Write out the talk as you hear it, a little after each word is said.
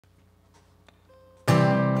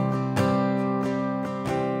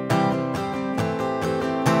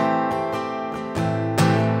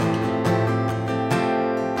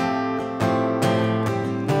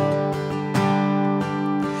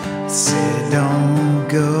don't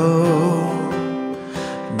go.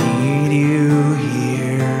 Need you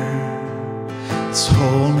here. So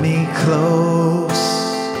hold me close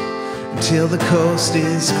until the coast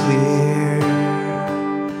is clear.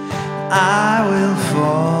 I will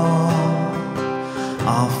fall,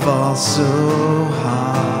 I'll fall so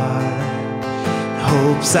hard.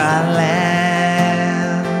 Hopes I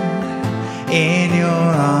land in your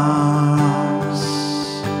arms.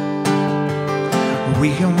 We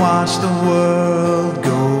can watch the world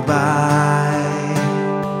go by,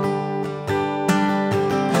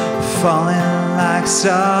 falling like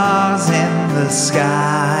stars in the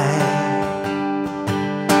sky.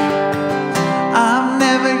 I'm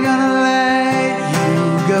never gonna let you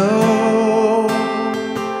go.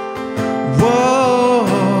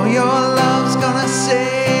 Whoa, your love's gonna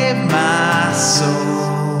save my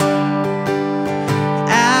soul.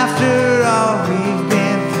 After all we've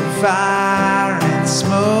been through, fire and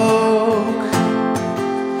smoke,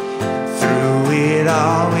 through it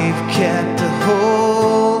all we've kept a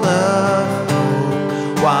hold of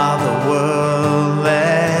hope while the world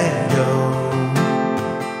let go.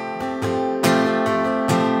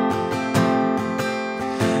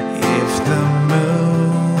 If the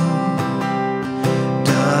moon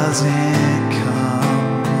doesn't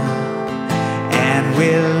come and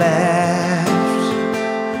we're left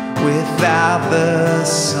without the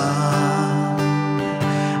sun,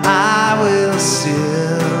 I will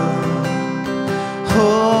still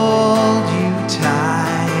hold you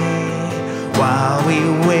tight while we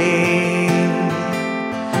wait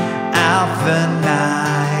out the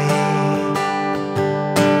night.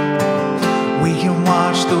 We can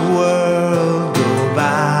watch the world go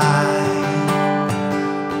by,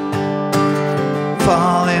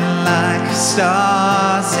 falling like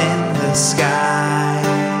stars in the sky.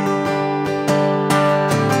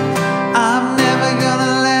 I'm never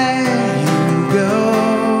gonna let you go.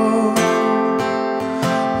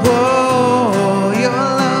 Whoa, your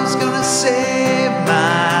love's gonna save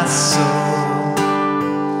my soul.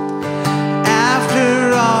 After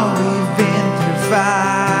all we've been through,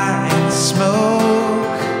 fire and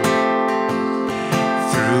smoke,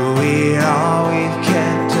 through it all we've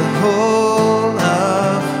kept a hold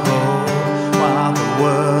of hope while the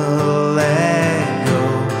world let go,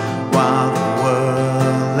 while the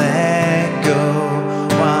world let go,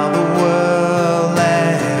 while the world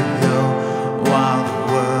let go, while the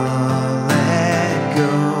world let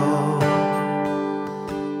go.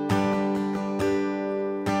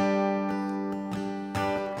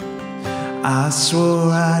 I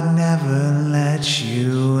swore I'd never let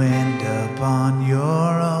you end up on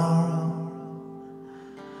your own.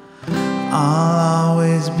 I'll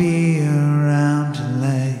always be around to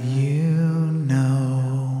let you know.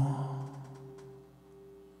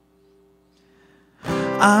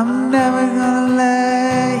 I'm never gonna let